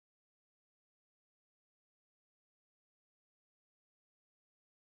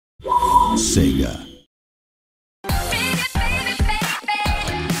Sega.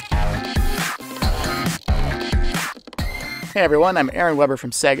 Hey everyone, I'm Aaron Weber from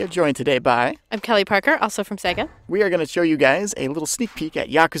Sega, joined today by... I'm Kelly Parker, also from Sega. We are going to show you guys a little sneak peek at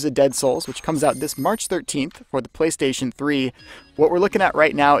Yakuza Dead Souls, which comes out this March 13th for the PlayStation 3. What we're looking at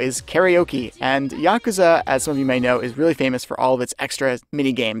right now is karaoke, and Yakuza, as some of you may know, is really famous for all of its extra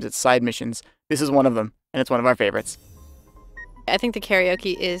mini-games, its side missions. This is one of them, and it's one of our favorites. I think the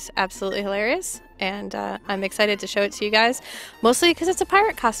karaoke is absolutely hilarious, and I'm excited to show it to you guys, mostly because it's a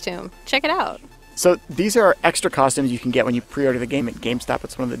pirate costume. Check it out. So these are extra costumes you can get when you pre-order the game at GameStop.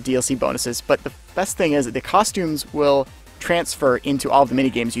 It's one of the DLC bonuses. But the best thing is that the costumes will transfer into all of the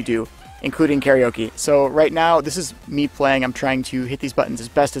mini-games you do, including karaoke. So right now, this is me playing. I'm trying to hit these buttons as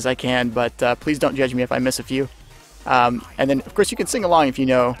best as I can, but please don't judge me if I miss a few. And then, of course, you can sing along if you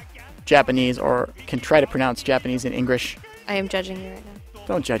know Japanese or can try to pronounce Japanese in English. I am judging you right now.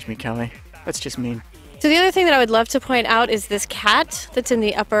 Don't judge me, Kelly. That's just mean. So the other thing that I would love to point out is this cat that's in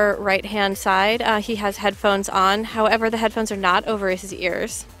the upper right-hand side. He has headphones on. However, the headphones are not over his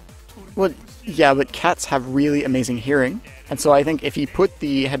ears. Well, yeah, but cats have really amazing hearing. And so I think if he put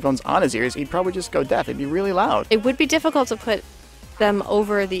the headphones on his ears, he'd probably just go deaf. It'd be really loud. It would be difficult to put them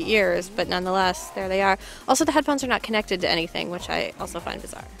over the ears, but nonetheless, there they are. Also, the headphones are not connected to anything, which I also find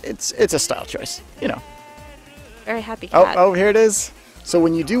bizarre. It's a style choice, you know. Very happy cat. Oh, here it is. So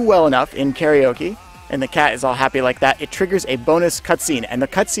when you do well enough in karaoke, and the cat is all happy like that, it triggers a bonus cutscene. And the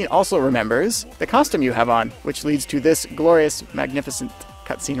cutscene also remembers the costume you have on, which leads to this glorious, magnificent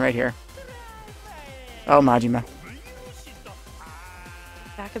cutscene right here. Oh, Majima.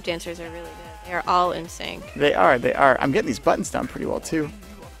 Backup dancers are really good. They are all in sync. They are. I'm getting these buttons down pretty well, too.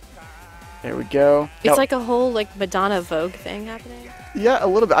 There we go. It's like a whole, Madonna Vogue thing happening. Yeah, a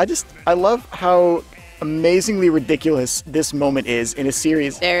little bit. I love how amazingly ridiculous this moment is in a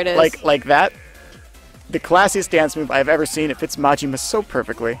series. There it is. Like that. The classiest dance move I've ever seen. It fits Majima so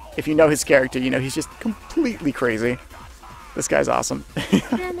perfectly. If you know his character, you know he's just completely crazy. This guy's awesome.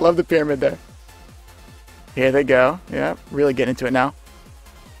 Love the pyramid there. Here they go. Yeah, really getting into it now.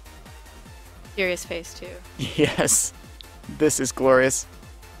 Curious face, too. Yes. This is glorious.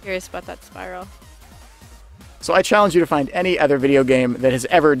 Curious about that spiral. So I challenge you to find any other video game that has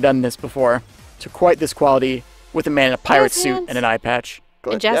ever done this before to quite this quality with a man in a pirate suit and an eye patch.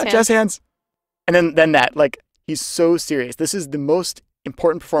 And jazz hands. Jazz hands. And then that, he's so serious. This is the most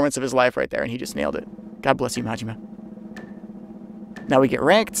important performance of his life right there, and he just nailed it. God bless you, Majima. Now we get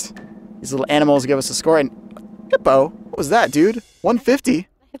ranked. These little animals give us a score, and Hippo, what was that, dude? 150?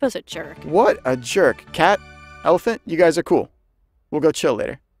 Hippo's a jerk. What a jerk. Cat, elephant, you guys are cool. We'll go chill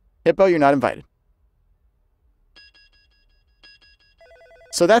later. Hippo, you're not invited.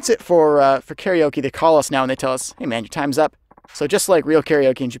 So that's it for karaoke. They call us now and they tell us, hey man, your time's up. So just like real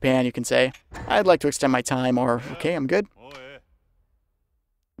karaoke in Japan, you can say, I'd like to extend my time, or, okay, I'm good.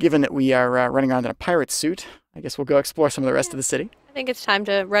 Given that we are running around in a pirate suit, I guess we'll go explore some of the rest of the city. I think it's time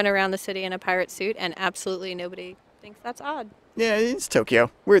to run around the city in a pirate suit, and absolutely nobody thinks that's odd. Yeah, it's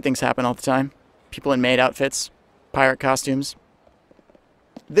Tokyo. Weird things happen all the time. People in maid outfits, pirate costumes.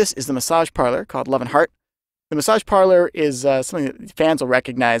 This is the massage parlor called Love and Heart. The massage parlor is something that fans will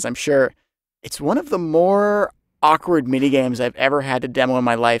recognize, I'm sure. It's one of the more awkward minigames I've ever had to demo in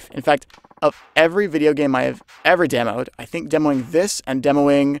my life. In fact, of every video game I have ever demoed, I think demoing this and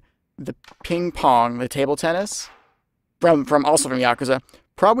demoing the ping pong, the table tennis, also from Yakuza,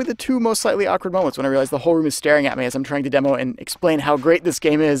 probably the two most slightly awkward moments when I realized the whole room is staring at me as I'm trying to demo and explain how great this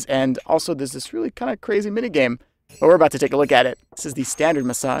game is, and also there's this really kind of crazy minigame. But we're about to take a look at it. This is the standard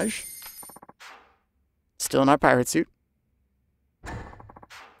massage. Still in our pirate suit.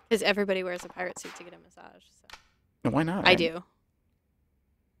 Because everybody wears a pirate suit to get a massage. So. Why not? I do.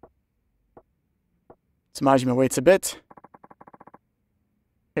 So Majima waits a bit.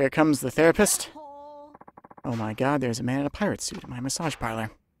 Here comes the therapist. Oh my god, there's a man in a pirate suit in my massage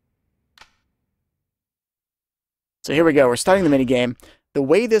parlor. So here we go, we're starting the minigame. The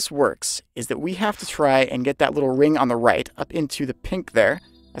way this works is that we have to try and get that little ring on the right up into the pink there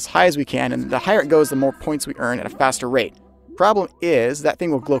as high as we can, and the higher it goes, the more points we earn at a faster rate. Problem is, that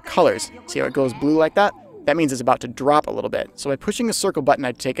thing will glow colors. See how it goes blue like that? That means it's about to drop a little bit. So by pushing the circle button,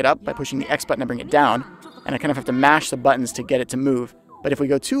 I take it up. By pushing the X button, I bring it down. And I kind of have to mash the buttons to get it to move. But if we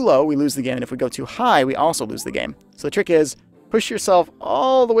go too low, we lose the game. And if we go too high, we also lose the game. So the trick is, push yourself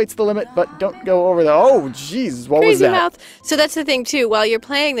all the way to the limit, but don't go over the... Oh, jeez, what was that? Crazy mouth. So that's the thing, too. While you're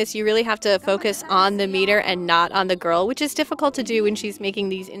playing this, you really have to focus on the meter and not on the girl, which is difficult to do when she's making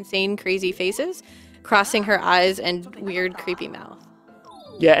these insane, crazy faces, crossing her eyes and weird, creepy mouth.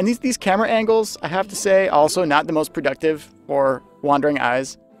 Yeah, and these camera angles, I have to say, also not the most productive for wandering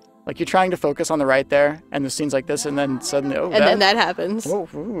eyes. Like you're trying to focus on the right there, and there's scenes like this, and then suddenly, oh, and then that happens. Oh,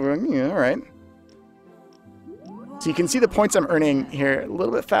 yeah, all right. So you can see the points I'm earning here a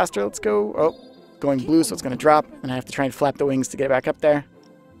little bit faster. Let's go. Oh, going blue, so it's going to drop, and I have to try and flap the wings to get it back up there.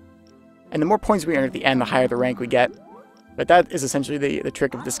 And the more points we earn at the end, the higher the rank we get. But that is essentially the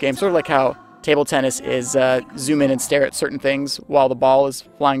trick of this game. Sort of like how table tennis is zoom in and stare at certain things while the ball is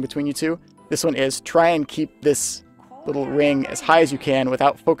flying between you two. This one is try and keep this little ring as high as you can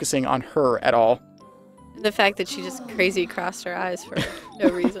without focusing on her at all. The fact that she just crazy crossed her eyes for no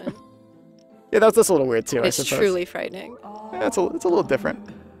reason. Yeah, that's a little weird too, It's I suppose. truly frightening. Yeah, it's a little different.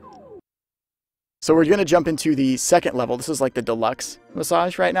 So we're going to jump into the second level. This is like the deluxe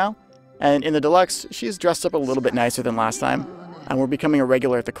massage right now. And in the deluxe, she's dressed up a little bit nicer than last time. And we're becoming a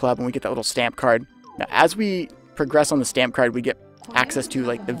regular at the club, and we get that little stamp card. Now, as we progress on the stamp card, we get access to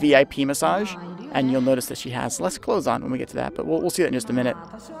like the VIP massage. And you'll notice that she has less clothes on when we get to that, but we'll see that in just a minute.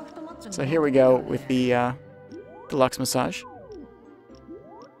 So here we go with the deluxe massage.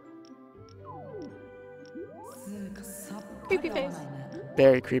 Creepy face.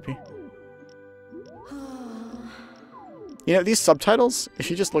 Very creepy. You know, these subtitles, if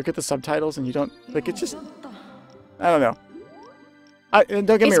you just look at the subtitles and you don't, like, it's just, I don't know. Don't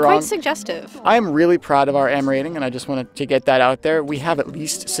get me wrong. It's quite suggestive. I am really proud of our M rating, and I just wanted to get that out there. We have at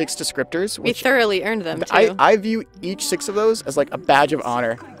least 6 descriptors. We thoroughly earned them, too. I view each 6 of those as, like, a badge of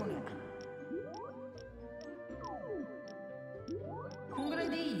honor.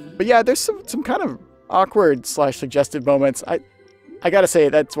 But yeah, there's some kind of awkward / suggestive moments. I gotta say,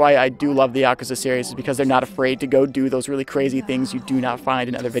 that's why I do love the Yakuza series, is because they're not afraid to go do those really crazy things you do not find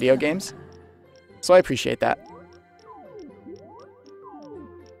in other video games. So I appreciate that.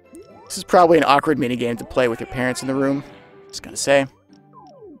 This is probably an awkward minigame to play with your parents in the room. Just gonna say.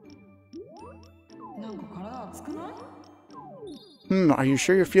 Are you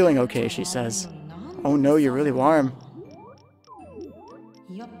sure you're feeling okay? She says. Oh no, you're really warm.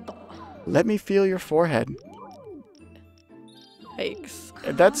 Let me feel your forehead. Yikes.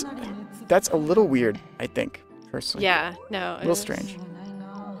 That's a little weird, I think, personally. Yeah, no. A little strange.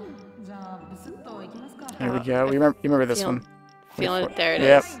 There we go. You remember this one. Feeling it. There it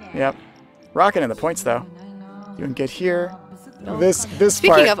is. Yep. Rocking in the points, though. You can get here. This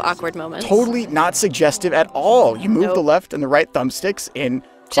Speaking part, of awkward moments. totally not suggestive at all. You move the left and the right thumbsticks in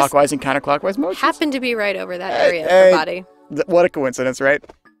clockwise and counterclockwise motions. Happen to be right over that area of the body. What a coincidence, right?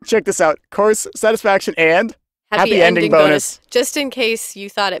 Check this out. Course, satisfaction, and happy ending bonus. Just in case you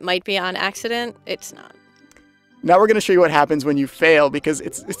thought it might be on accident, it's not. Now we're going to show you what happens when you fail, because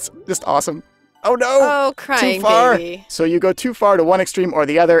it's just awesome. Oh no! Oh, crying too far. baby. So you go too far to one extreme or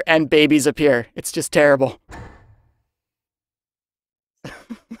the other, and babies appear. It's just terrible.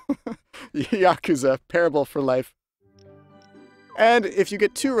 Yakuza, parable for life. And if you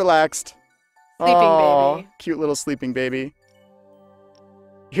get too relaxed, Sleeping baby. Cute little sleeping baby.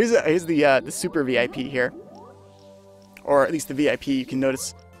 Here's the super VIP here, or at least the VIP. You can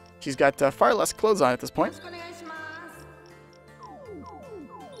notice she's got far less clothes on at this point.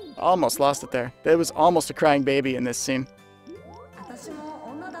 Almost lost it there. There was almost a crying baby in this scene.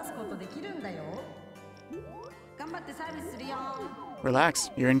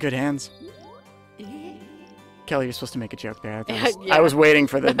 Relax, you're in good hands. Kelly, you're supposed to make a joke there. I was waiting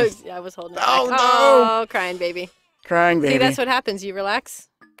for the... I was holding it Oh, back. no! Oh, crying baby. Crying baby. See, that's what happens. You relax,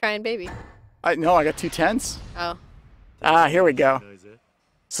 crying baby. No, I got 2 tenths. Oh. Here we go.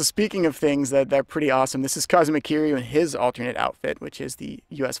 So speaking of things that are pretty awesome, this is Kazuma Kiryu in his alternate outfit, which is the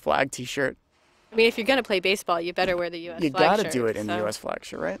U.S. flag t-shirt. I mean, if you're going to play baseball, you better wear the U.S. You flag gotta shirt, do it in the U.S. flag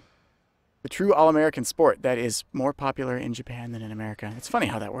shirt, right? The true all-American sport that is more popular in Japan than in America. It's funny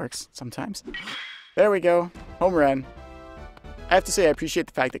how that works sometimes. There we go. Home run. I have to say I appreciate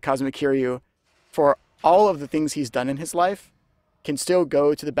the fact that Kazuma Kiryu, for all of the things he's done in his life, can still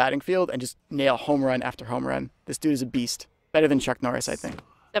go to the batting field and just nail home run after home run. This dude is a beast. Better than Chuck Norris, I think.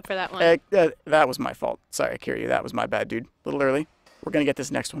 Except for that one. That was my fault. Sorry, Kiryu. That was my bad, dude. A little early. We're going to get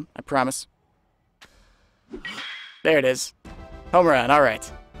this next one. I promise. There it is. Home run. All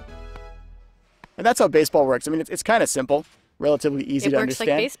right. And that's how baseball works. I mean, it's kind of simple. Relatively easy to understand.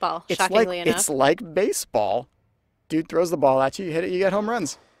 It works like baseball, shockingly enough. It's like baseball. Dude throws the ball at you, you hit it, you get home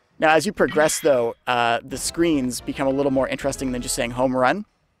runs. Now, as you progress, though, the screens become a little more interesting than just saying home run.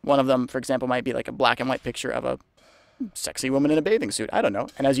 One of them, for example, might be like a black and white picture of a sexy woman in a bathing suit. I don't know.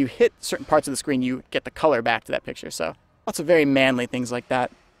 And as you hit certain parts of the screen, you get the color back to that picture. So lots of very manly things like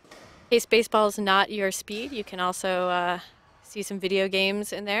that. In case baseball is not your speed, you can also see some video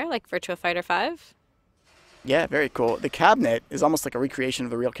games in there, like Virtua Fighter 5. Yeah, very cool. The cabinet is almost like a recreation of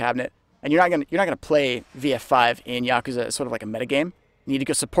the real cabinet. And you're not gonna play VF5 in Yakuza as sort of like a metagame. You need to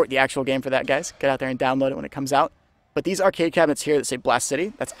go support the actual game for that, guys. Get out there and download it when it comes out. But these arcade cabinets here that say Blast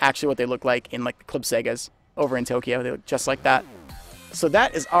City, that's actually what they look like in like the Club Segas over in Tokyo. They look just like that. So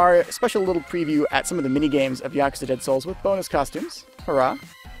that is our special little preview at some of the mini games of Yakuza Dead Souls with bonus costumes. Hurrah!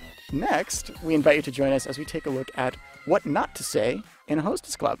 Next, we invite you to join us as we take a look at what not to say in a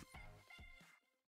Hostess Club.